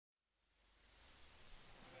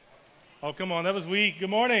Oh, come on, that was weak.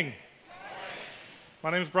 Good morning.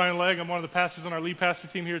 My name is Brian Legg. I'm one of the pastors on our lead pastor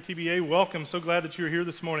team here at TBA. Welcome. So glad that you're here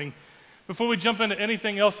this morning. Before we jump into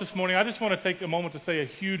anything else this morning, I just want to take a moment to say a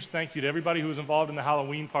huge thank you to everybody who was involved in the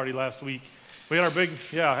Halloween party last week. We had our big,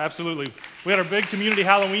 absolutely. We had our big community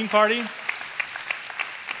Halloween party.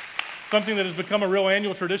 Something that has become a real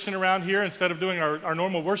annual tradition around here. Instead of doing our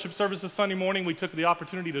normal worship services Sunday morning, we took the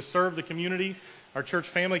opportunity to serve the community. Our church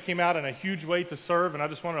family came out in a huge way to serve, and I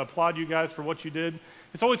just want to applaud you guys for what you did.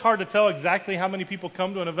 It's always hard to tell exactly how many people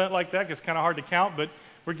come to an event like that. It's kind of hard to count, but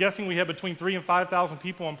we're guessing we had between 3,000 and 5,000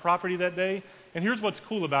 people on property that day. And here's what's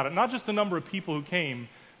cool about it. Not just the number of people who came,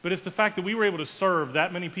 but it's the fact that we were able to serve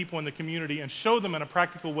that many people in the community and show them in a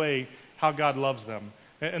practical way how God loves them.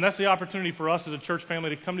 And that's the opportunity for us as a church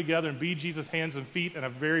family to come together and be Jesus' hands and feet in a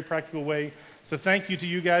very practical way. So thank you to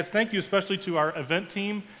you guys. Thank you especially to our event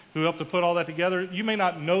team who helped to put all that together. You may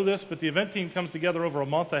not know this, but the event team comes together over a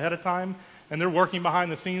month ahead of time, and they're working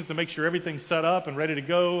behind the scenes to make sure everything's set up and ready to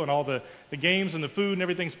go, and all the games and the food and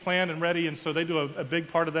everything's planned and ready, and so they do a big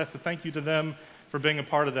part of that, so thank you to them for being a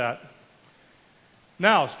part of that.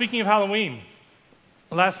 Now, speaking of Halloween,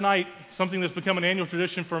 last night, something that's become an annual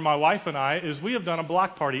tradition for my wife and I is we have done a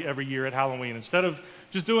block party every year at Halloween. Instead of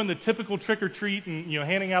just doing the typical trick-or-treat and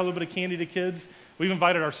handing out a little bit of candy to kids, we've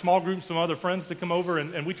invited our small group, some other friends to come over,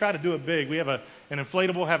 and we try to do it big. We have an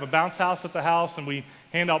inflatable, have a bounce house at the house, and we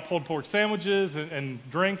hand out pulled pork sandwiches and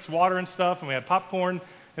drinks, water and stuff, and we had popcorn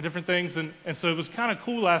and different things. And so it was kind of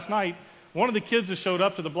cool last night. One of the kids that showed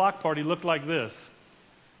up to the block party looked like this.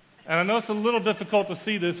 And I know it's a little difficult to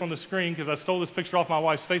see this on the screen because I stole this picture off my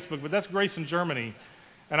wife's Facebook, but that's Grace in Germany.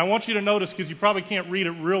 And I want you to notice, because you probably can't read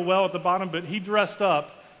it real well at the bottom, but he dressed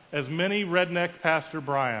up as mini redneck Pastor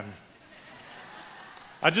Brian.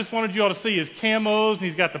 I just wanted you all to see his camos, and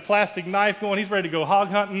he's got the plastic knife going. He's ready to go hog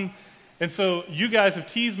hunting. And so you guys have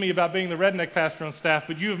teased me about being the redneck pastor on staff,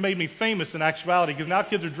 but you have made me famous in actuality because now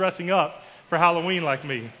kids are dressing up for Halloween like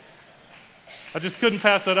me. I just couldn't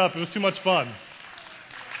pass that up. It was too much fun.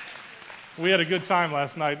 We had a good time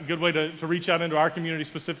last night, a good way to reach out into our community,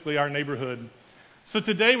 specifically our neighborhood. So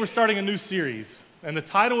today we're starting a new series, and the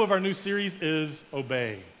title of our new series is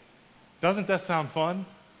Obey. Doesn't that sound fun?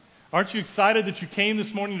 Aren't you excited that you came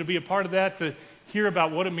this morning to be a part of that, to hear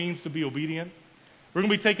about what it means to be obedient? We're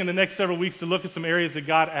going to be taking the next several weeks to look at some areas that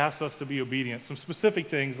God asks us to be obedient, some specific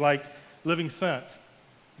things like living sent,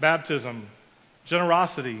 baptism,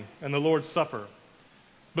 generosity, and the Lord's Supper.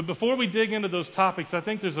 But before we dig into those topics, I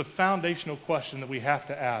think there's a foundational question that we have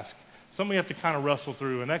to ask, something we have to kind of wrestle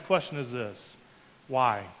through, and that question is this: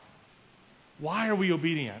 why? Why are we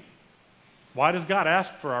obedient? Why does God ask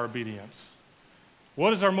for our obedience?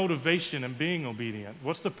 What is our motivation in being obedient?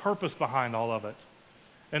 What's the purpose behind all of it?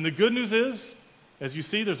 And the good news is, as you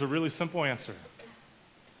see, there's a really simple answer.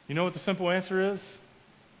 You know what the simple answer is?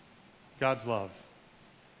 God's love.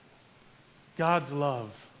 God's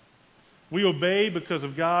love. We obey because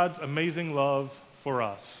of God's amazing love for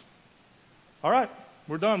us. All right,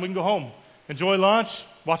 we're done. We can go home. Enjoy lunch,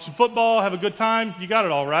 watch some football, have a good time. You got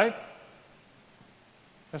it all right.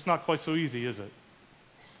 That's not quite so easy, is it?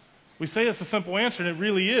 We say it's a simple answer, and it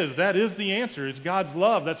really is. That is the answer. It's God's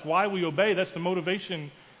love. That's why we obey. That's the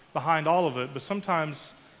motivation behind all of it. But sometimes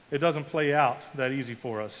it doesn't play out that easy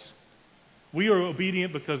for us. We are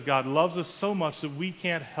obedient because God loves us so much that we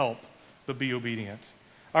can't help but be obedient.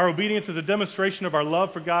 Our obedience is a demonstration of our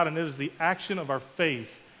love for God, and it is the action of our faith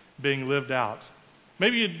being lived out.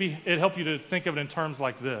 Maybe it'd help you to think of it in terms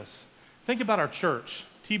like this. Think about our church,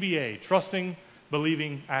 TBA, trusting,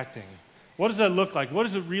 believing, acting. What does that look like? What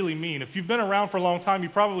does it really mean? If you've been around for a long time, you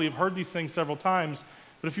probably have heard these things several times,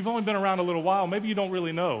 but if you've only been around a little while, maybe you don't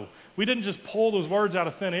really know. We didn't just pull those words out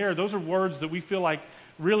of thin air. Those are words that we feel like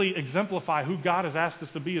really exemplify who God has asked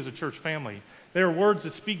us to be as a church family. They are words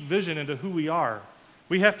that speak vision into who we are.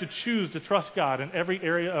 We have to choose to trust God in every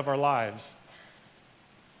area of our lives.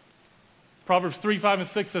 Proverbs 3, 5, and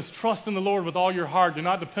 6 says, "Trust in the Lord with all your heart. Do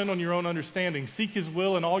not depend on your own understanding. Seek His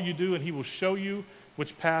will in all you do, and He will show you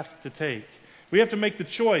which path to take." We have to make the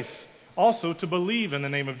choice also to believe in the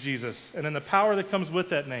name of Jesus and in the power that comes with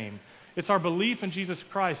that name. It's our belief in Jesus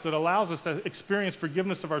Christ that allows us to experience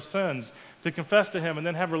forgiveness of our sins, to confess to Him, and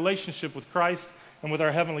then have a relationship with Christ and with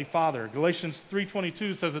our Heavenly Father. Galatians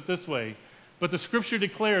 3:22 says it this way: "But the Scripture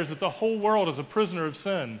declares that the whole world is a prisoner of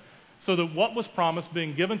sin, so that what was promised,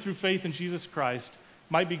 being given through faith in Jesus Christ,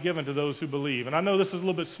 might be given to those who believe." And I know this is a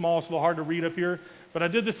little bit small, it's a little hard to read up here, but I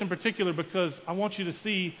did this in particular because I want you to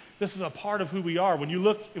see this is a part of who we are. When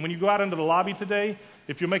you go out into the lobby today,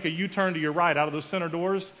 if you make a U-turn to your right out of those center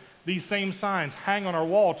doors, these same signs hang on our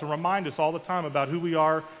wall to remind us all the time about who we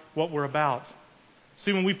are, what we're about.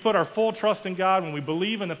 See, when we put our full trust in God, when we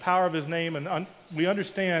believe in the power of His name, and we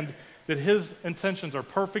understand that His intentions are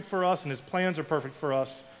perfect for us and His plans are perfect for us,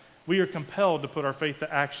 we are compelled to put our faith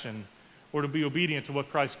to action or to be obedient to what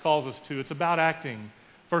Christ calls us to. It's about acting.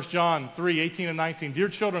 1 John 3:18 and 19. Dear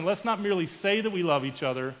children, let's not merely say that we love each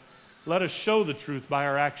other. Let us show the truth by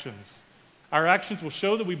our actions. Our actions will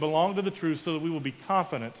show that we belong to the truth so that we will be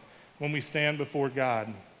confident when we stand before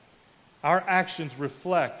God. Our actions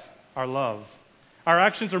reflect our love. Our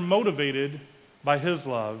actions are motivated by His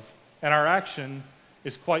love, and our action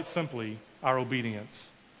is quite simply our obedience.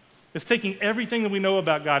 It's taking everything that we know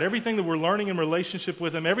about God, everything that we're learning in relationship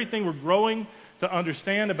with Him, everything we're growing to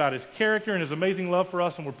understand about His character and His amazing love for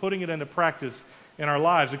us, and we're putting it into practice in our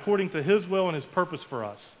lives according to His will and His purpose for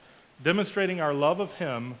us, demonstrating our love of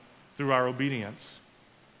Him through our obedience.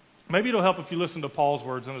 Maybe it'll help if you listen to Paul's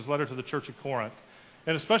words in his letter to the church of Corinth,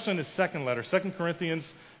 and especially in his second letter, 2 Corinthians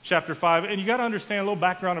chapter 5. And you got to understand a little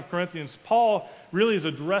background of Corinthians. Paul really is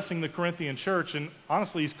addressing the Corinthian church, and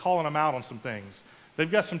honestly, he's calling them out on some things. They've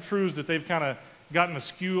got some truths that they've kind of gotten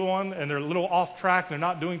askew on, and they're a little off track. They're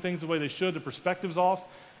not doing things the way they should. The perspective's off.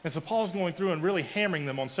 And so Paul's going through and really hammering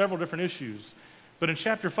them on several different issues. But in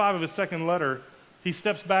chapter 5 of his second letter, he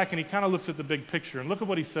steps back and he kind of looks at the big picture. And look at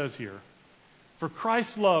what he says here. For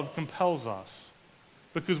Christ's love compels us,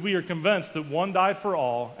 because we are convinced that one died for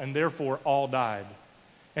all, and therefore all died.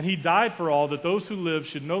 And He died for all, that those who live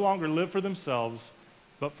should no longer live for themselves,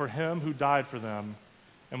 but for Him who died for them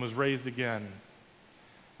and was raised again.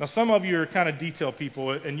 Now, some of you are kind of detail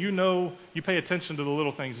people, and you know, you pay attention to the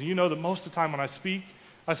little things. And you know that most of the time when I speak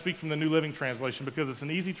from the New Living Translation because it's an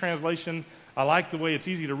easy translation. I like the way it's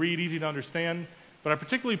easy to read, easy to understand. But I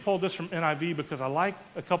particularly pulled this from NIV because I like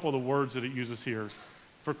a couple of the words that it uses here.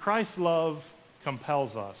 For Christ's love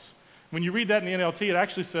compels us. When you read that in the NLT, it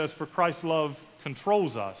actually says, for Christ's love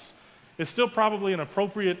controls us. It's still probably an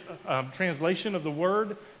appropriate translation of the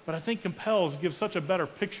word, but I think compels gives such a better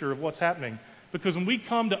picture of what's happening. Because when we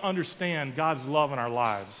come to understand God's love in our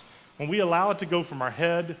lives, when we allow it to go from our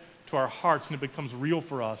head to our hearts and it becomes real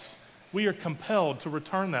for us, we are compelled to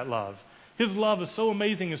return that love. His love is so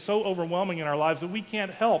amazing and so overwhelming in our lives that we can't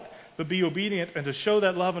help but be obedient and to show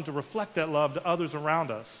that love and to reflect that love to others around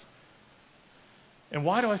us. And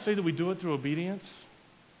why do I say that we do it through obedience?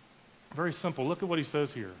 Very simple. Look at what he says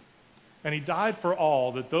here. And He died for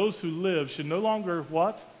all, that those who live should no longer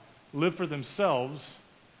what? Live for themselves,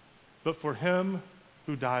 but for Him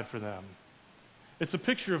who died for them. It's a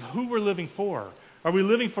picture of who we're living for. Are we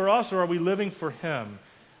living for us, or are we living for Him?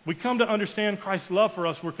 We come to understand Christ's love for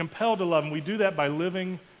us. We're compelled to love Him. We do that by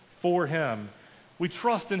living for Him. We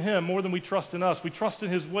trust in Him more than we trust in us. We trust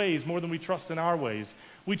in His ways more than we trust in our ways.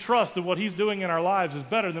 We trust that what He's doing in our lives is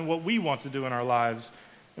better than what we want to do in our lives.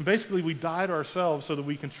 And basically, we die to ourselves so that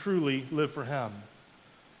we can truly live for Him.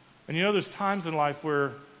 And you know, there's times in life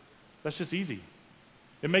where that's just easy.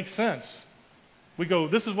 It makes sense. We go,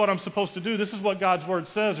 this is what I'm supposed to do. This is what God's Word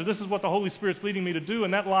says, or this is what the Holy Spirit's leading me to do,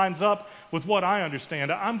 and that lines up with what I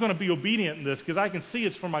understand. I'm going to be obedient in this because I can see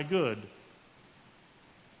it's for my good.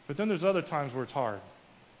 But then there's other times where it's hard.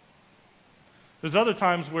 There's other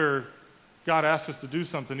times where God asks us to do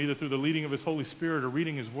something, either through the leading of His Holy Spirit or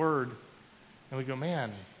reading His Word, and we go,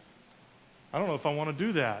 man, I don't know if I want to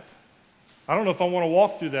do that. I don't know if I want to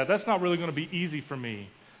walk through that. That's not really going to be easy for me.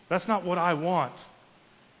 That's not what I want.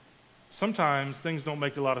 Sometimes things don't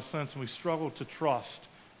make a lot of sense, and we struggle to trust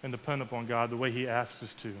and depend upon God the way He asks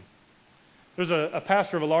us to. There's a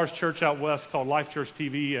pastor of a large church out west called Life Church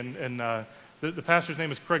TV, and the pastor's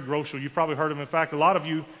name is Craig Groeschel. You've probably heard of him. In fact, a lot of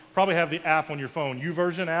you probably have the app on your phone,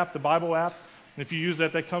 YouVersion app, the Bible app. And if you use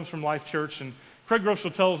that, that comes from Life Church. And Craig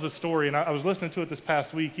Groeschel tells this story, and I was listening to it this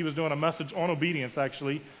past week. He was doing a message on obedience,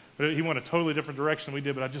 actually, but he went a totally different direction than we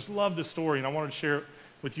did. But I just love this story, and I wanted to share it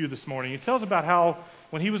with you this morning. He tells about how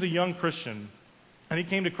when he was a young Christian, and he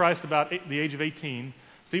came to Christ about the age of 18,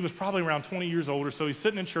 so he was probably around 20 years old or so. He's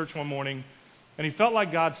sitting in church one morning, and he felt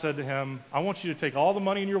like God said to him, I want you to take all the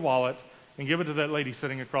money in your wallet and give it to that lady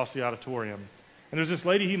sitting across the auditorium. And there's this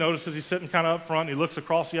lady he notices. He's sitting kind of up front, and he looks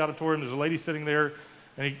across the auditorium. There's a lady sitting there,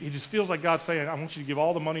 and he just feels like God's saying, I want you to give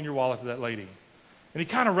all the money in your wallet to that lady. And he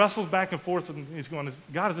kind of wrestles back and forth, and he's going,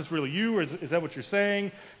 God, is this really you, or is that what you're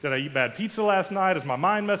saying? Did I eat bad pizza last night? Is my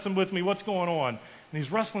mind messing with me? What's going on? And he's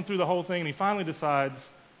wrestling through the whole thing, and he finally decides,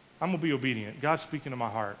 I'm going to be obedient. God's speaking to my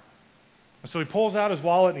heart. And so he pulls out his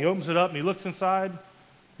wallet, and he opens it up, and he looks inside,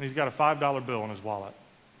 and he's got a $5 bill in his wallet.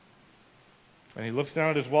 And he looks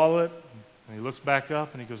down at his wallet, and he looks back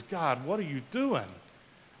up, and he goes, God, what are you doing?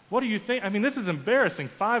 What do you think? I mean, this is embarrassing.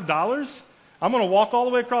 $5? I'm going to walk all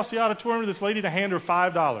the way across the auditorium to this lady to hand her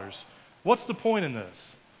 $5. What's the point in this?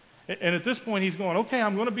 And at this point, he's going, okay,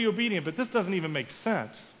 I'm going to be obedient, but this doesn't even make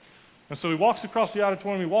sense. And so he walks across the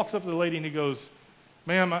auditorium, he walks up to the lady, and he goes,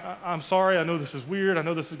 ma'am, I'm sorry, I know this is weird, I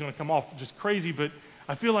know this is going to come off just crazy, but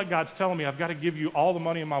I feel like God's telling me I've got to give you all the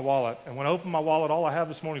money in my wallet. And when I open my wallet, all I have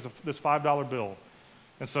this morning is this $5 bill.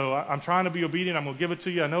 And so I'm trying to be obedient. I'm going to give it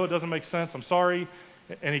to you. I know it doesn't make sense. I'm sorry.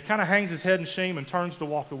 And he kind of hangs his head in shame and turns to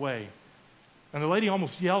walk away. And the lady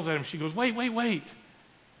almost yells at him. She goes, wait.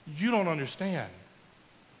 You don't understand.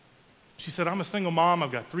 She said, I'm a single mom.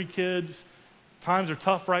 I've got 3 kids. Times are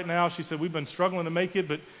tough right now. She said, we've been struggling to make it,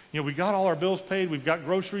 but we got all our bills paid. We've got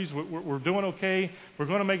groceries. We're doing okay. We're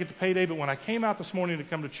going to make it to payday. But when I came out this morning to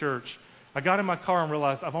come to church, I got in my car and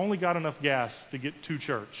realized I've only got enough gas to get to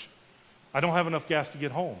church. I don't have enough gas to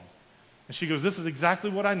get home. And she goes, this is exactly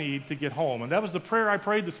what I need to get home. And that was the prayer I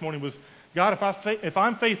prayed this morning was, God, if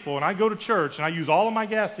I'm faithful and I go to church and I use all of my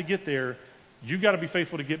gas to get there, you've got to be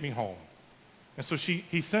faithful to get me home. And so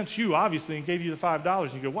he sent you, obviously, and gave you the $5.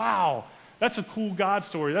 And you go, wow, that's a cool God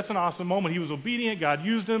story. That's an awesome moment. He was obedient. God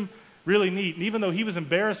used him. Really neat. And even though he was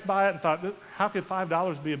embarrassed by it and thought, how could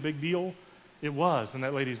 $5 be a big deal? It was in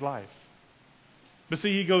that lady's life. But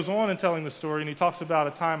see, he goes on in telling the story, and he talks about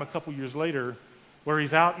a time a couple years later where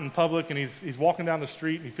he's out in public and he's walking down the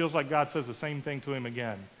street, and he feels like God says the same thing to him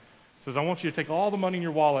again. He says, I want you to take all the money in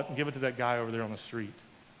your wallet and give it to that guy over there on the street.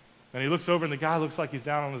 And he looks over, and the guy looks like he's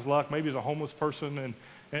down on his luck. Maybe he's a homeless person.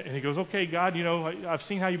 And he goes, okay, God, I've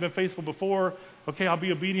seen how you've been faithful before. Okay, I'll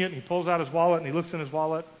be obedient. And he pulls out his wallet, and he looks in his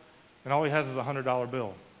wallet, and all he has is a $100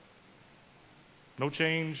 bill. No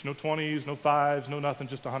change, no 20s, no 5s, no nothing,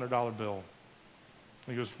 just a $100 bill.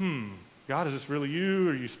 And he goes, God, is this really you?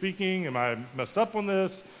 Are you speaking? Am I messed up on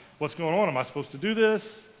this? What's going on? Am I supposed to do this?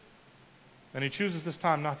 And he chooses this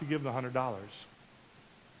time not to give the $100. And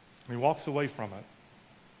he walks away from it.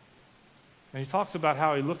 And he talks about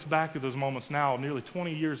how he looks back at those moments now, nearly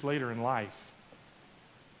 20 years later in life.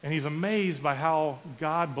 And he's amazed by how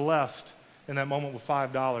God blessed in that moment with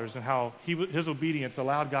 $5 and how his obedience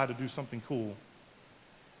allowed God to do something cool.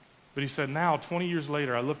 But he said, now, 20 years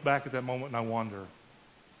later, I look back at that moment and I wonder,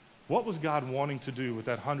 what was God wanting to do with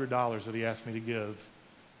that $100 that he asked me to give,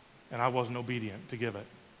 and I wasn't obedient to give it?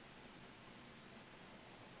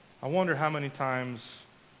 I wonder how many times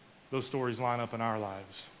those stories line up in our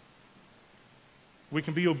lives. We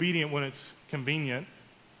can be obedient when it's convenient,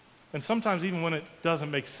 and sometimes even when it doesn't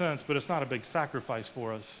make sense, but it's not a big sacrifice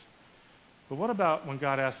for us. But what about when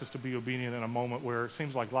God asks us to be obedient in a moment where it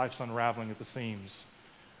seems like life's unraveling at the seams,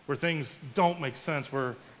 where things don't make sense,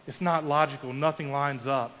 where it's not logical, nothing lines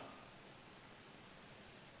up?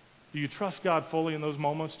 Do you trust God fully in those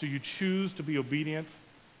moments? Do you choose to be obedient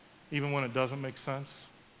even when it doesn't make sense?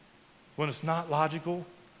 When it's not logical?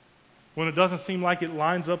 When it doesn't seem like it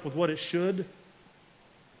lines up with what it should?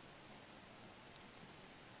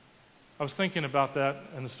 I was thinking about that,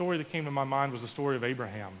 and the story that came to my mind was the story of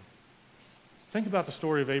Abraham. Think about the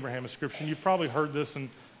story of Abraham in Scripture. You've probably heard this in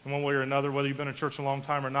one way or another, whether you've been in church a long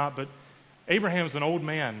time or not, but Abraham's an old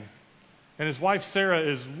man, and his wife Sarah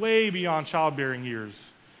is way beyond childbearing years.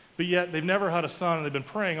 But yet they've never had a son, and they've been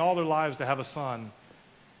praying all their lives to have a son.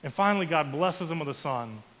 And finally God blesses them with a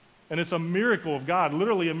son. And it's a miracle of God,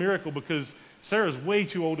 literally a miracle, because Sarah's way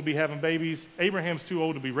too old to be having babies. Abraham's too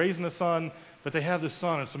old to be raising a son, but they have this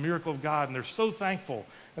son. It's a miracle of God, and they're so thankful.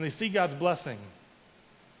 And they see God's blessing.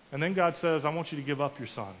 And then God says, I want you to give up your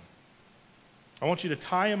son. I want you to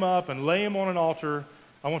tie him up and lay him on an altar.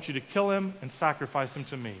 I want you to kill him and sacrifice him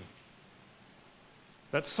to me.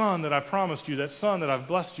 That son that I promised you, that son that I've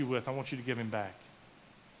blessed you with, I want you to give him back.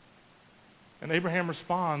 And Abraham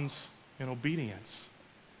responds in obedience.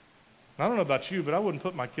 And I don't know about you, but I wouldn't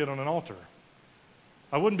put my kid on an altar.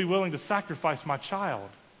 I wouldn't be willing to sacrifice my child.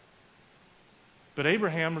 But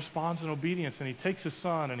Abraham responds in obedience, and he takes his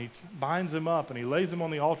son and he binds him up and he lays him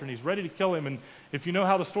on the altar and he's ready to kill him. And if you know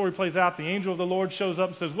how the story plays out, the angel of the Lord shows up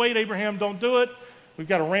and says, wait, Abraham, don't do it. We've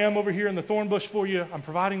got a ram over here in the thorn bush for you. I'm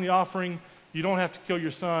providing the offering. You don't have to kill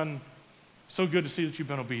your son. So good to see that you've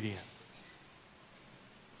been obedient.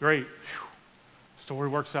 Great. Whew. Story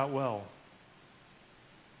works out well.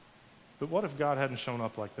 But what if God hadn't shown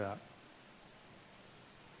up like that?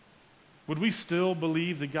 Would we still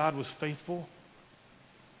believe that God was faithful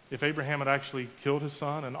if Abraham had actually killed his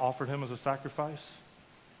son and offered him as a sacrifice?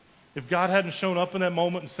 If God hadn't shown up in that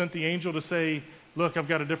moment and sent the angel to say, look, I've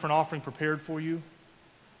got a different offering prepared for you,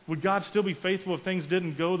 would God still be faithful if things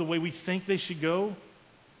didn't go the way we think they should go?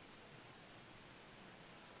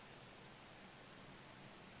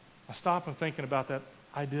 I stop and thinking about that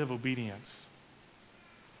idea of obedience.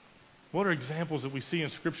 What are examples that we see in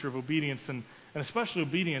Scripture of obedience, and especially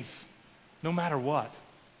obedience no matter what?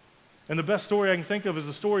 And the best story I can think of is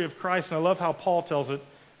the story of Christ, and I love how Paul tells it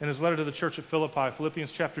in his letter to the church at Philippi,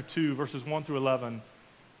 Philippians chapter 2, verses 1 through 11.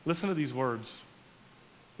 Listen to these words.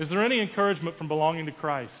 Is there any encouragement from belonging to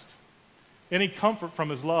Christ? Any comfort from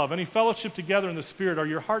his love? Any fellowship together in the Spirit? Are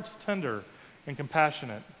your hearts tender and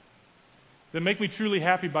compassionate? Then make me truly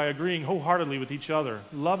happy by agreeing wholeheartedly with each other,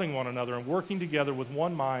 loving one another, and working together with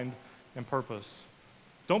one mind and purpose.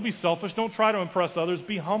 Don't be selfish. Don't try to impress others.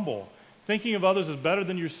 Be humble, thinking of others as better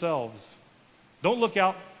than yourselves. Don't look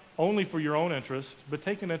out only for your own interest, but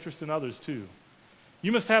take an interest in others too.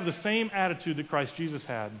 You must have the same attitude that Christ Jesus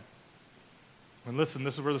had. And listen,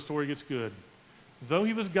 this is where the story gets good. Though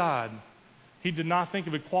he was God, he did not think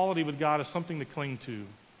of equality with God as something to cling to.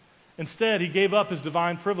 Instead, he gave up his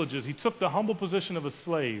divine privileges. He took the humble position of a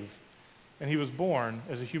slave, and he was born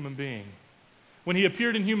as a human being. When he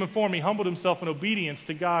appeared in human form, he humbled himself in obedience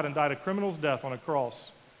to God and died a criminal's death on a cross.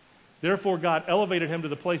 Therefore, God elevated him to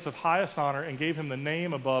the place of highest honor and gave him the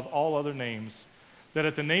name above all other names, that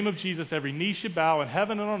at the name of Jesus every knee should bow in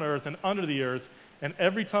heaven and on earth and under the earth, and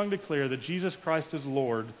every tongue declare that Jesus Christ is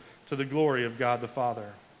Lord, to the glory of God the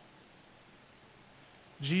Father.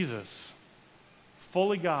 Jesus,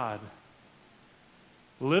 fully God,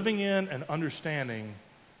 living in and understanding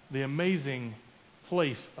the amazing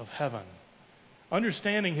place of heaven,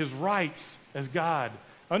 understanding his rights as God,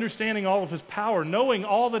 understanding all of his power, knowing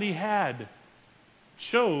all that he had,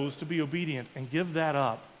 chose to be obedient and give that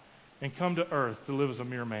up and come to earth to live as a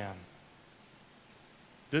mere man.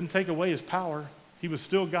 Didn't take away his power. He was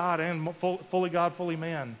still God and fully God, fully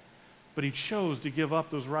man. But he chose to give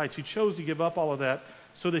up those rights. He chose to give up all of that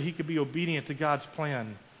so that he could be obedient to God's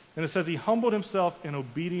plan. And it says he humbled himself in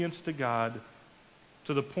obedience to God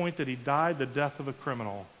to the point that he died the death of a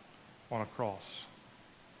criminal on a cross.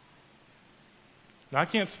 Now, I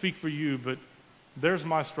can't speak for you, but there's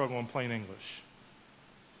my struggle in plain English.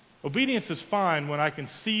 Obedience is fine when I can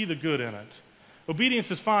see the good in it. Obedience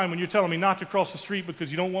is fine when you're telling me not to cross the street because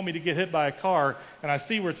you don't want me to get hit by a car, and I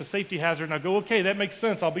see where it's a safety hazard, and I go, okay, that makes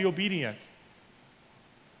sense, I'll be obedient.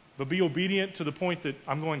 But be obedient to the point that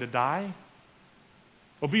I'm going to die?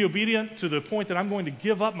 Or be obedient to the point that I'm going to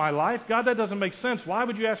give up my life? God, that doesn't make sense. Why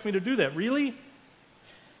would you ask me to do that? Really?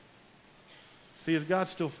 See, is God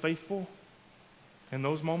still faithful in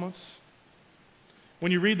those moments?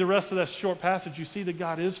 When you read the rest of that short passage, you see that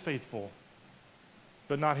God is faithful,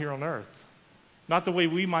 but not here on earth. Not the way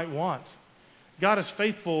we might want. God is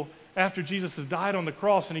faithful after Jesus has died on the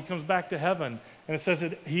cross and he comes back to heaven. And it says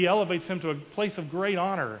that he elevates him to a place of great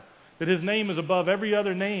honor, that his name is above every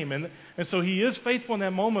other name. And so he is faithful in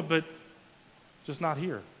that moment, but just not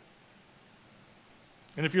here.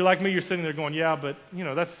 And if you're like me, you're sitting there going, yeah, but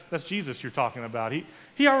that's Jesus you're talking about.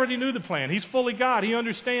 He already knew the plan. He's fully God. He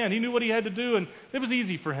understands. He knew what he had to do, and it was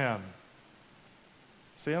easy for him.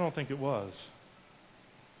 See, I don't think it was.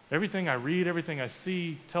 Everything I read, everything I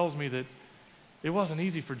see tells me that it wasn't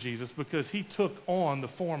easy for Jesus because he took on the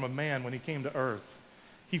form of man when he came to earth.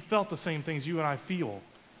 He felt the same things you and I feel.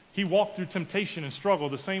 He walked through temptation and struggle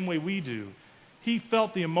the same way we do. He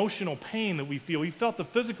felt the emotional pain that we feel. He felt the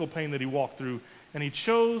physical pain that he walked through, and he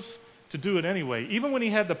chose to do it anyway. Even when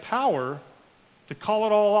he had the power to call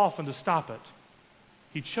it all off and to stop it,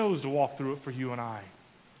 he chose to walk through it for you and I.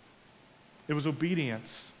 It was obedience.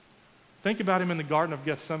 Think about him in the Garden of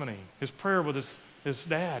Gethsemane, his prayer with his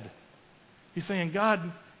dad. He's saying,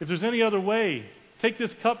 God, if there's any other way, take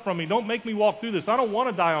this cup from me. Don't make me walk through this. I don't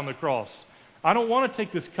want to die on the cross. I don't want to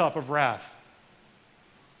take this cup of wrath.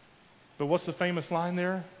 But what's the famous line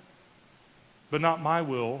there? But not my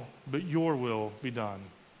will, but your will be done.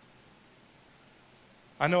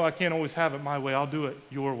 I know I can't always have it my way. I'll do it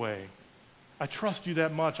your way. I trust you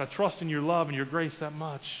that much. I trust in your love and your grace that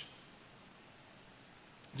much.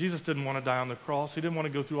 Jesus didn't want to die on the cross. He didn't want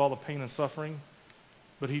to go through all the pain and suffering.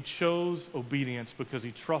 But he chose obedience because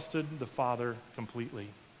he trusted the Father completely.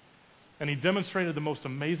 And he demonstrated the most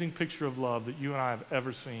amazing picture of love that you and I have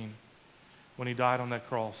ever seen when he died on that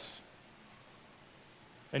cross.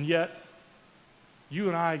 And yet, you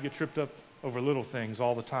and I get tripped up over little things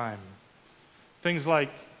all the time. Things like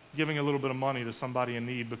giving a little bit of money to somebody in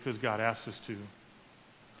need because God asked us to.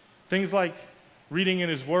 Things like reading in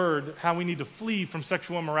his word how we need to flee from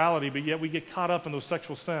sexual immorality, but yet we get caught up in those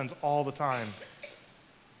sexual sins all the time.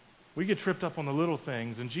 We get tripped up on the little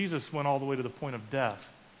things, and Jesus went all the way to the point of death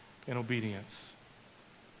in obedience.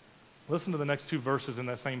 Listen to the next two verses in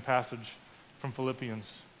that same passage from Philippians.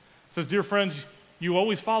 It says, "Dear friends, you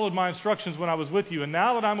always followed my instructions when I was with you, and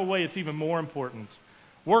now that I'm away, it's even more important.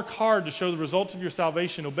 Work hard to show the results of your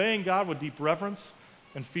salvation, obeying God with deep reverence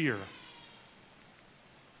and fear."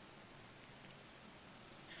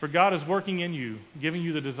 For God is working in you, giving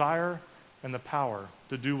you the desire and the power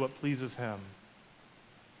to do what pleases Him.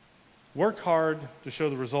 Work hard to show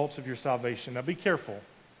the results of your salvation. Now be careful.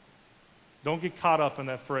 Don't get caught up in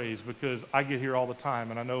that phrase, because I get here all the time,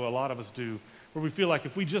 and I know a lot of us do, where we feel like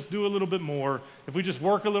if we just do a little bit more, if we just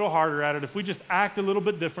work a little harder at it, if we just act a little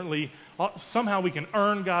bit differently, somehow we can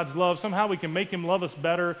earn God's love, somehow we can make Him love us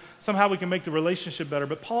better, somehow we can make the relationship better.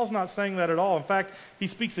 But Paul's not saying that at all. In fact, he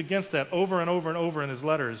speaks against that over and over and over in his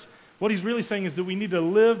letters. What he's really saying is that we need to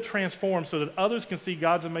live transformed so that others can see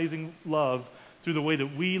God's amazing love through the way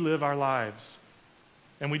that we live our lives.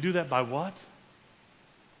 And we do that by what?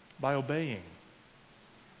 By obeying.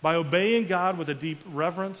 By obeying God with a deep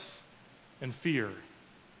reverence and fear.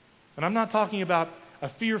 And I'm not talking about a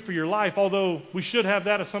fear for your life, although we should have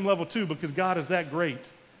that at some level too, because God is that great.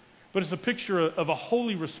 But it's a picture of a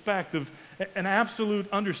holy respect, of an absolute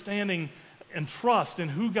understanding and trust in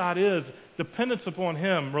who God is, dependence upon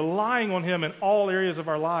Him, relying on Him in all areas of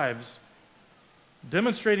our lives,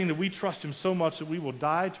 demonstrating that we trust Him so much that we will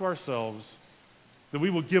die to ourselves, that we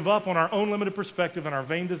will give up on our own limited perspective and our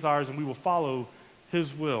vain desires, and we will follow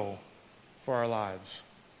His will for our lives.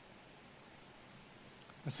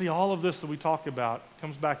 And see, all of this that we talk about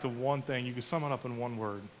comes back to one thing. You can sum it up in one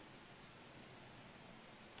word.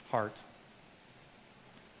 Heart.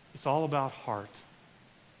 It's all about heart.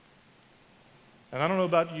 And I don't know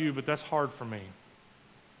about you, but that's hard for me.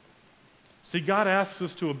 See, God asks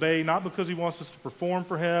us to obey not because He wants us to perform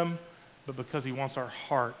for Him, but because He wants our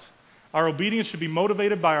heart. Our obedience should be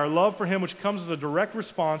motivated by our love for Him, which comes as a direct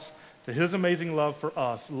response to His amazing love for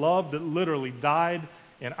us. Love that literally died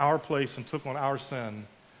in our place and took on our sin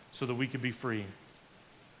so that we could be free.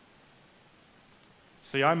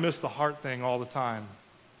 See, I miss the heart thing all the time.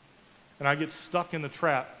 And I get stuck in the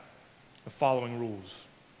trap of following rules.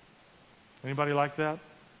 Anybody like that?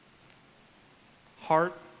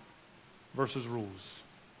 Heart versus rules.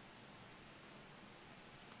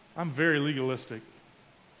 I'm very legalistic.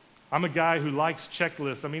 I'm a guy who likes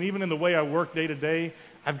checklists. I mean, even in the way I work day to day,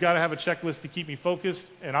 I've got to have a checklist to keep me focused,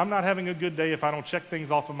 and I'm not having a good day if I don't check things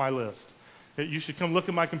off of my list. You should come look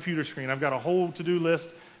at my computer screen. I've got a whole to-do list,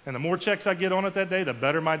 and the more checks I get on it that day, the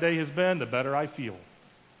better my day has been, the better I feel.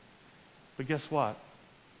 But guess what?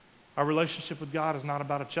 Our relationship with God is not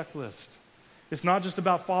about a checklist. It's not just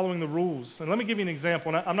about following the rules. And let me give you an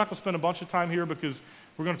example. And I'm not going to spend a bunch of time here because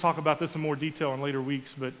we're going to talk about this in more detail in later weeks,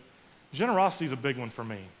 but generosity is a big one for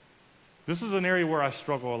me. This is an area where I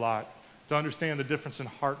struggle a lot to understand the difference in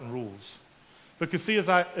heart and rules. Because see, as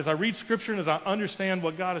I read Scripture and as I understand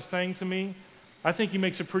what God is saying to me, I think He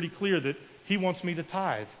makes it pretty clear that He wants me to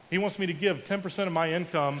tithe. He wants me to give 10% of my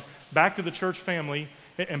income back to the church family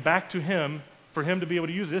and back to Him for Him to be able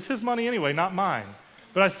to use it. It's His money anyway, not mine.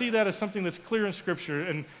 But I see that as something that's clear in Scripture,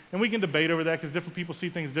 and we can debate over that because different people see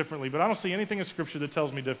things differently, but I don't see anything in Scripture that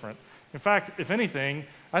tells me different. In fact, if anything,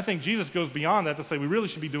 I think Jesus goes beyond that to say we really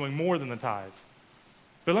should be doing more than the tithe.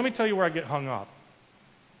 But let me tell you where I get hung up.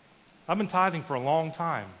 I've been tithing for a long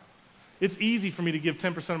time. It's easy for me to give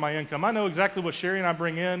 10% of my income. I know exactly what Sherry and I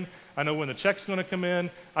bring in. I know when the check's going to come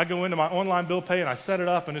in. I go into my online bill pay and I set it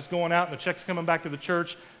up and it's going out and the check's coming back to the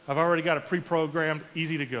church. I've already got it pre-programmed,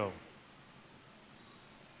 easy to go.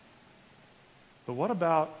 But what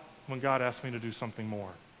about when God asks me to do something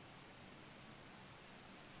more?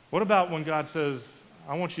 What about when God says,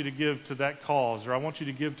 I want you to give to that cause, or I want you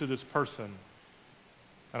to give to this person,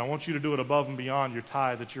 and I want you to do it above and beyond your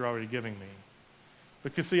tithe that you're already giving me?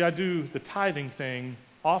 Because see, I do the tithing thing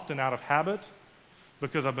often out of habit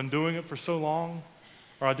because I've been doing it for so long,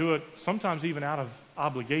 or I do it sometimes even out of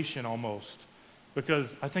obligation almost because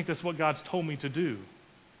I think that's what God's told me to do.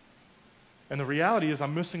 And the reality is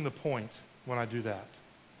I'm missing the point when I do that.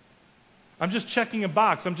 I'm just checking a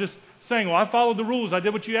box. I'm just saying, well, I followed the rules. I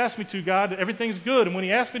did what you asked me to, God. Everything's good. And when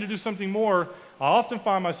He asks me to do something more, I often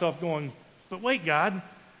find myself going, but wait, God,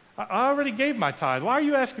 I already gave my tithe. Why are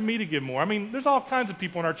you asking me to give more? I mean, there's all kinds of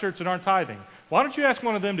people in our church that aren't tithing. Why don't you ask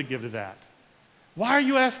one of them to give to that? Why are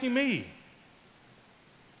you asking me?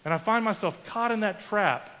 And I find myself caught in that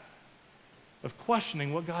trap of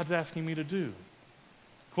questioning what God's asking me to do,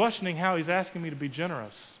 questioning how He's asking me to be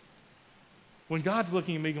generous. When God's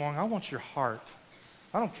looking at me going, I want your heart.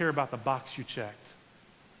 I don't care about the box you checked.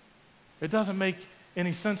 It doesn't make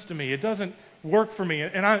any sense to me. It doesn't work for me.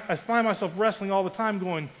 And I find myself wrestling all the time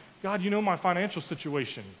going, God, you know my financial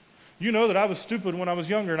situation. You know that I was stupid when I was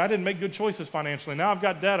younger and I didn't make good choices financially. Now I've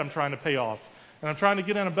got debt I'm trying to pay off. And I'm trying to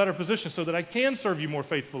get in a better position so that I can serve you more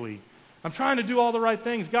faithfully. I'm trying to do all the right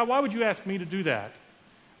things. God, why would you ask me to do that?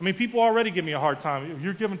 I mean, people already give me a hard time.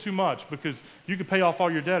 You're giving too much because you could pay off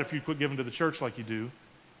all your debt if you quit giving to the church like you do.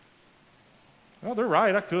 Well, they're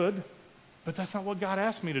right, I could. But that's not what God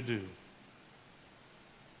asked me to do.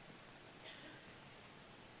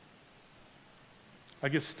 I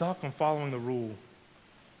get stuck on following the rule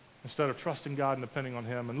instead of trusting God and depending on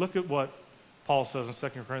Him. And look at what Paul says in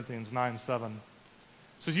 2 Corinthians 9:7.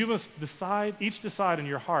 It says, you must each decide in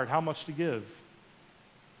your heart how much to give.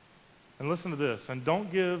 And listen to this, and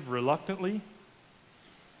don't give reluctantly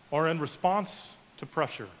or in response to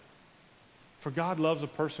pressure. For God loves a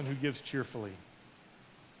person who gives cheerfully.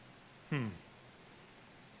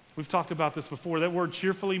 We've talked about this before. That word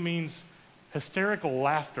cheerfully means hysterical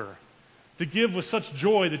laughter. To give with such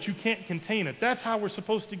joy that you can't contain it. That's how we're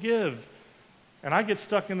supposed to give. And I get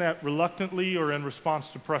stuck in that reluctantly or in response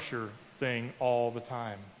to pressure thing all the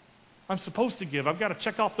time. I'm supposed to give. I've got to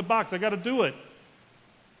check off the box. I've got to do it.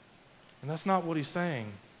 And that's not what he's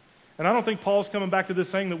saying. And I don't think Paul's coming back to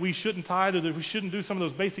this saying that we shouldn't tithe or that we shouldn't do some of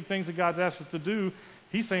those basic things that God's asked us to do.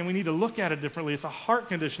 He's saying we need to look at it differently. It's a heart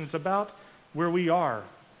condition. It's about where we are.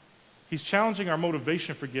 He's challenging our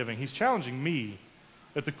motivation for giving. He's challenging me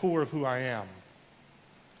at the core of who I am.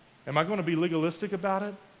 Am I going to be legalistic about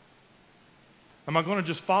it? Am I going to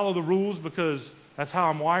just follow the rules because that's how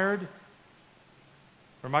I'm wired?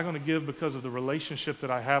 Or am I going to give because of the relationship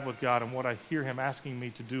that I have with God and what I hear Him asking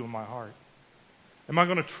me to do in my heart? Am I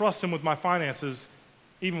going to trust Him with my finances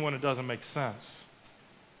even when it doesn't make sense?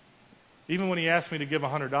 Even when He asks me to give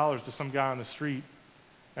 $100 to some guy on the street,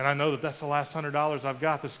 and I know that that's the last $100 I've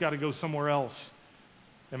got that's got to go somewhere else.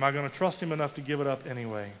 Am I going to trust Him enough to give it up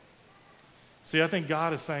anyway? See, I think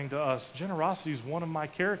God is saying to us, generosity is one of my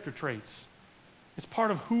character traits. It's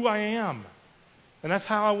part of who I am. And that's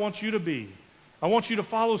how I want you to be. I want you to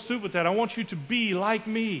follow suit with that. I want you to be like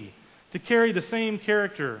me, to carry the same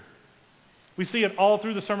character. We see it all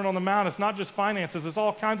through the Sermon on the Mount. It's not just finances. It's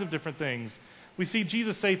all kinds of different things. We see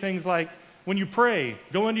Jesus say things like, when you pray,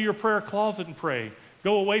 go into your prayer closet and pray.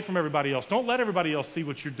 Go away from everybody else. Don't let everybody else see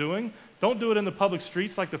what you're doing. Don't do it in the public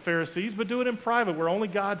streets like the Pharisees, but do it in private where only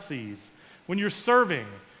God sees. When you're serving,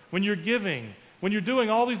 when you're giving, when you're doing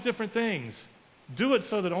all these different things, do it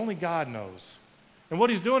so that only God knows. And what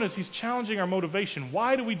He's doing is He's challenging our motivation.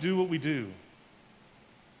 Why do we do what we do?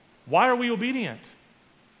 Why are we obedient?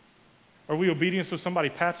 Are we obedient so somebody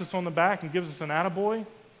pats us on the back and gives us an attaboy?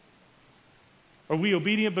 Are we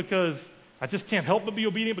obedient because I just can't help but be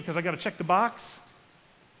obedient because I got to check the box?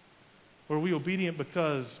 Or are we obedient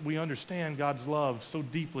because we understand God's love so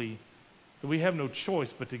deeply that we have no choice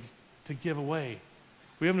but to give away?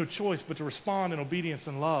 We have no choice but to respond in obedience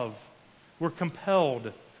and love. We're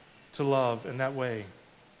compelled to love in that way.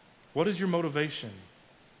 What is your motivation?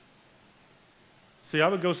 See, I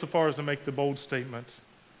would go so far as to make the bold statement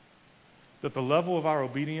that the level of our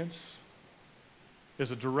obedience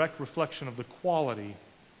is a direct reflection of the quality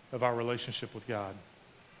of our relationship with God.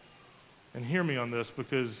 And hear me on this,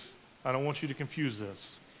 because I don't want you to confuse this.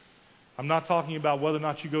 I'm not talking about whether or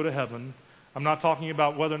not you go to heaven. I'm not talking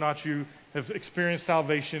about whether or not you have experienced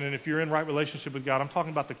salvation and if you're in right relationship with God. I'm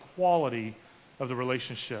talking about the quality of the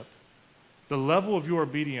relationship. The level of your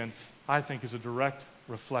obedience, I think, is a direct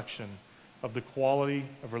reflection of the quality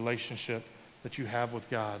of relationship that you have with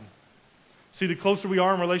God. See, the closer we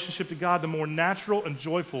are in relationship to God, the more natural and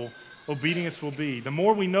joyful obedience will be. The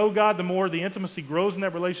more we know God, the more the intimacy grows in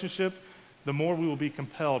that relationship, the more we will be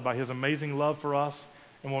compelled by His amazing love for us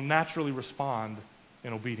and will naturally respond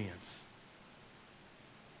in obedience.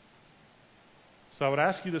 So I would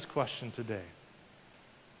ask you this question today.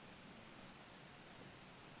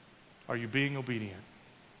 Are you being obedient?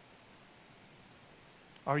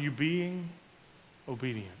 Are you being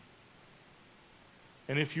obedient?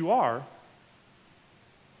 And if you are,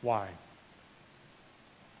 why?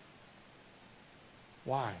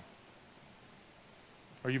 Why?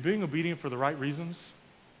 Are you being obedient for the right reasons?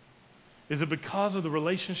 Is it because of the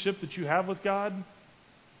relationship that you have with God?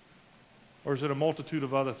 Or is it a multitude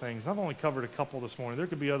of other things? I've only covered a couple this morning. There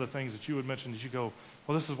could be other things that you would mention that you go,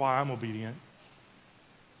 well, this is why I'm obedient.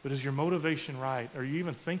 But is your motivation right? Are you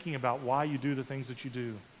even thinking about why you do the things that you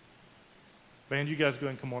do? Band, you guys go ahead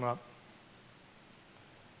and come on up.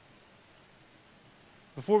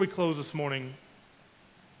 Before we close this morning,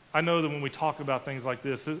 I know that when we talk about things like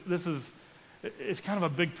this, it's kind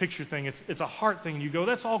of a big picture thing. It's a heart thing. You go,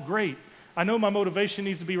 that's all great. I know my motivation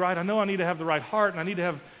needs to be right. I know I need to have the right heart, and I need to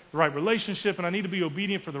have the right relationship, and I need to be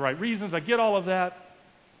obedient for the right reasons. I get all of that.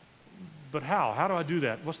 But how? How do I do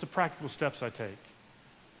that? What's the practical steps I take?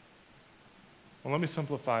 Well, let me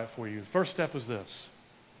simplify it for you. The first step is this.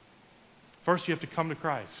 First, you have to come to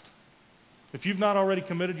Christ. If you've not already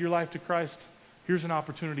committed your life to Christ, here's an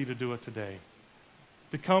opportunity to do it today.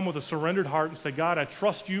 to come with a surrendered heart and say, God, I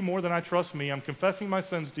trust you more than I trust me. I'm confessing my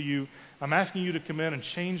sins to you. I'm asking you to come in and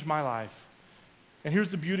change my life. And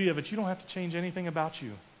here's the beauty of it. You don't have to change anything about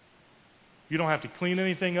you. You don't have to clean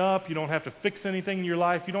anything up. You don't have to fix anything in your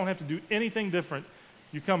life. You don't have to do anything different.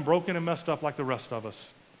 You come broken and messed up like the rest of us.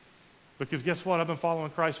 Because guess what? I've been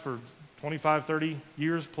following Christ for 25, 30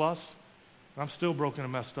 years plus, and I'm still broken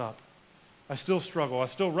and messed up. I still struggle. I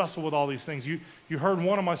still wrestle with all these things. You heard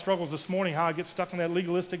one of my struggles this morning, how I get stuck in that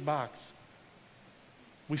legalistic box.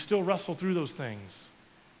 We still wrestle through those things.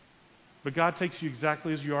 But God takes you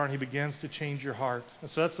exactly as you are, and He begins to change your heart.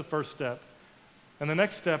 And so that's the first step. And the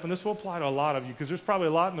next step, and this will apply to a lot of you, because there's probably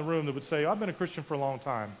a lot in the room that would say, I've been a Christian for a long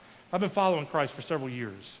time. I've been following Christ for several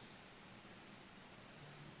years.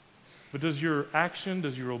 But does your action,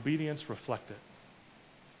 does your obedience reflect it?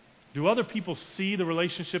 Do other people see the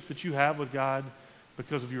relationship that you have with God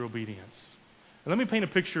because of your obedience? And let me paint a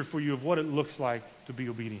picture for you of what it looks like to be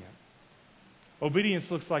obedient. Obedience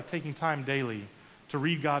looks like taking time daily to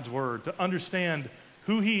read God's Word, to understand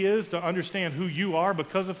who He is, to understand who you are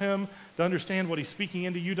because of Him, to understand what He's speaking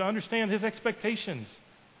into you, to understand His expectations.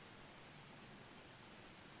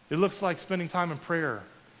 It looks like spending time in prayer,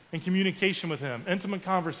 in communication with Him, intimate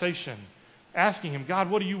conversation, asking Him, God,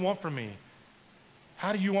 what do you want from me?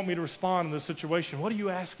 How do you want me to respond in this situation? What are you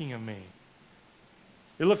asking of me?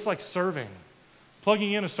 It looks like serving.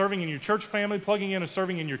 Plugging in and serving in your church family, plugging in and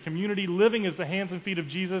serving in your community, living as the hands and feet of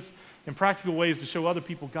Jesus in practical ways to show other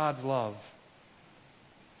people God's love.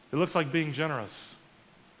 It looks like being generous.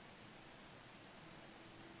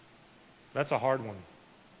 That's a hard one.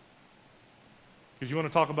 Because you want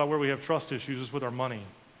to talk about where we have trust issues is with our money.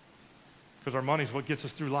 Because our money is what gets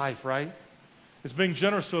us through life, right? It's being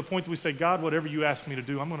generous to a point that we say, God, whatever you ask me to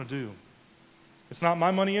do, I'm going to do. It's not my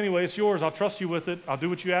money anyway, it's yours. I'll trust you with it. I'll do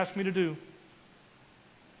what you ask me to do.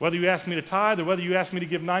 Whether you ask me to tithe or whether you ask me to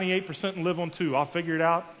give 98% and live on 2%, I'll figure it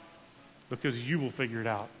out because you will figure it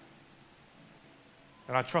out.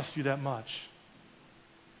 And I trust you that much.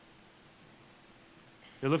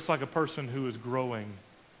 It looks like a person who is growing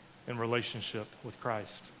in relationship with Christ.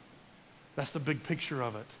 That's the big picture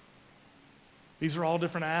of it. These are all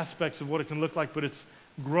different aspects of what it can look like, but it's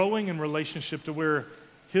growing in relationship to where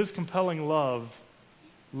His compelling love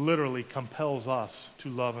literally compels us to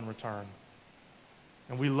love in return.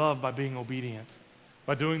 And we love by being obedient,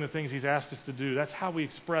 by doing the things He's asked us to do. That's how we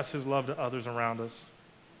express His love to others around us.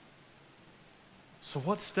 So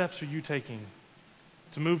what steps are you taking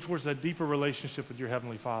to move towards that deeper relationship with your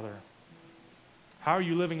Heavenly Father? How are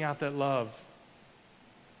you living out that love?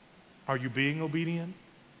 Are you being obedient?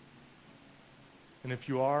 And if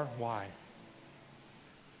you are, why?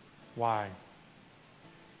 Why?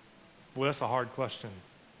 Well, that's a hard question,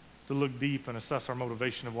 to look deep and assess our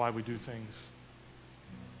motivation of why we do things.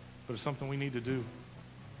 But it's something we need to do.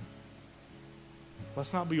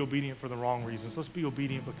 Let's not be obedient for the wrong reasons. Let's be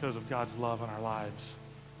obedient because of God's love in our lives.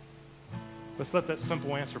 Let's let that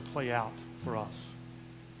simple answer play out for us.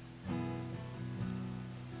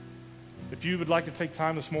 If you would like to take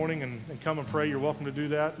time this morning and come and pray, you're welcome to do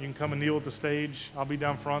that. You can come and kneel at the stage. I'll be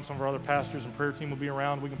down front. Some of our other pastors and prayer team will be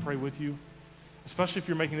around. We can pray with you. Especially if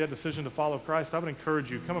you're making that decision to follow Christ, I would encourage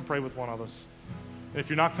you, come and pray with one of us. And if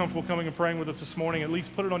you're not comfortable coming and praying with us this morning, at least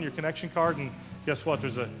put it on your connection card, and guess what?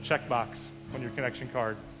 There's a checkbox on your connection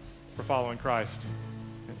card for following Christ.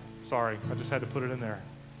 Sorry, I just had to put it in there.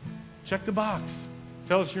 Check the box.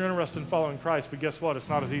 Tell us you're interested in following Christ, but guess what? It's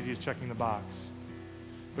not as easy as checking the box.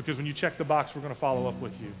 Because when you check the box, we're going to follow up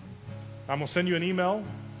with you. I'm going to send you an email,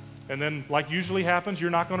 and then like usually happens, you're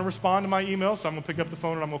not going to respond to my email, so I'm going to pick up the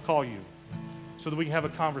phone and I'm going to call you so that we can have a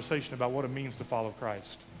conversation about what it means to follow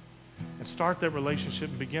Christ and start that relationship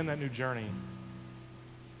and begin that new journey.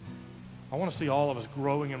 I want to see all of us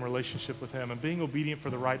growing in relationship with Him and being obedient for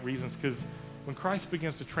the right reasons, because when Christ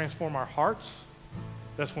begins to transform our hearts,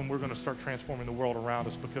 that's when we're going to start transforming the world around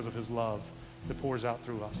us because of His love that pours out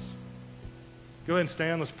through us. Go ahead and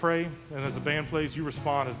stand. Let's pray. And as the band plays, you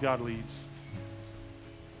respond as God leads.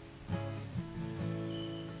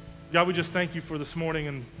 God, we just thank you for this morning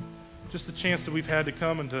and just the chance that we've had to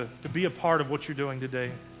come and to be a part of what you're doing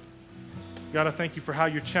today. God, I thank you for how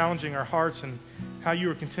you're challenging our hearts and how you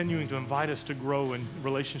are continuing to invite us to grow in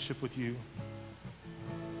relationship with you.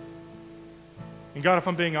 And God, if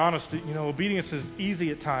I'm being honest, obedience is easy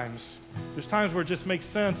at times. There's times where it just makes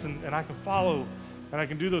sense and I can follow and I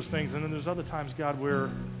can do those things. And then there's other times, God, where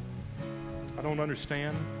I don't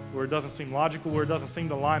understand, where it doesn't seem logical, where it doesn't seem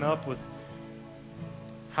to line up with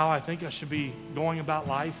how I think I should be going about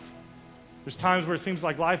life. There's times where it seems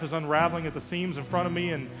like life is unraveling at the seams in front of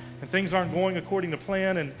me and things aren't going according to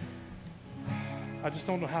plan. And I just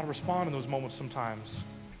don't know how to respond in those moments sometimes.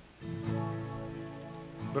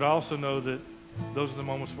 But I also know that those are the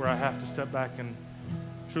moments where I have to step back and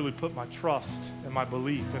truly put my trust and my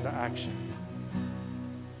belief into action.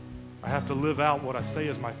 I have to live out what I say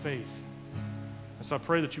is my faith. And so I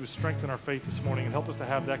pray that you would strengthen our faith this morning and help us to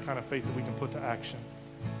have that kind of faith that we can put to action.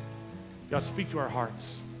 God, speak to our hearts.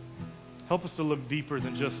 Help us to look deeper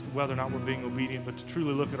than just whether or not we're being obedient, but to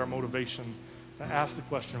truly look at our motivation, to ask the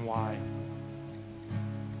question, why?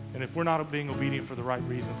 And if we're not being obedient for the right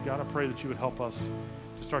reasons, God, I pray that you would help us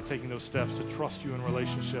to start taking those steps, to trust you in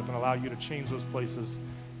relationship and allow you to change those places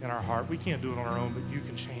in our heart. We can't do it on our own, but you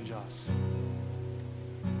can change us.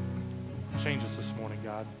 Change us this morning,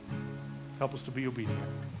 God. Help us to be obedient.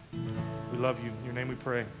 We love you. In your name we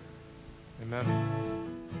pray. Amen.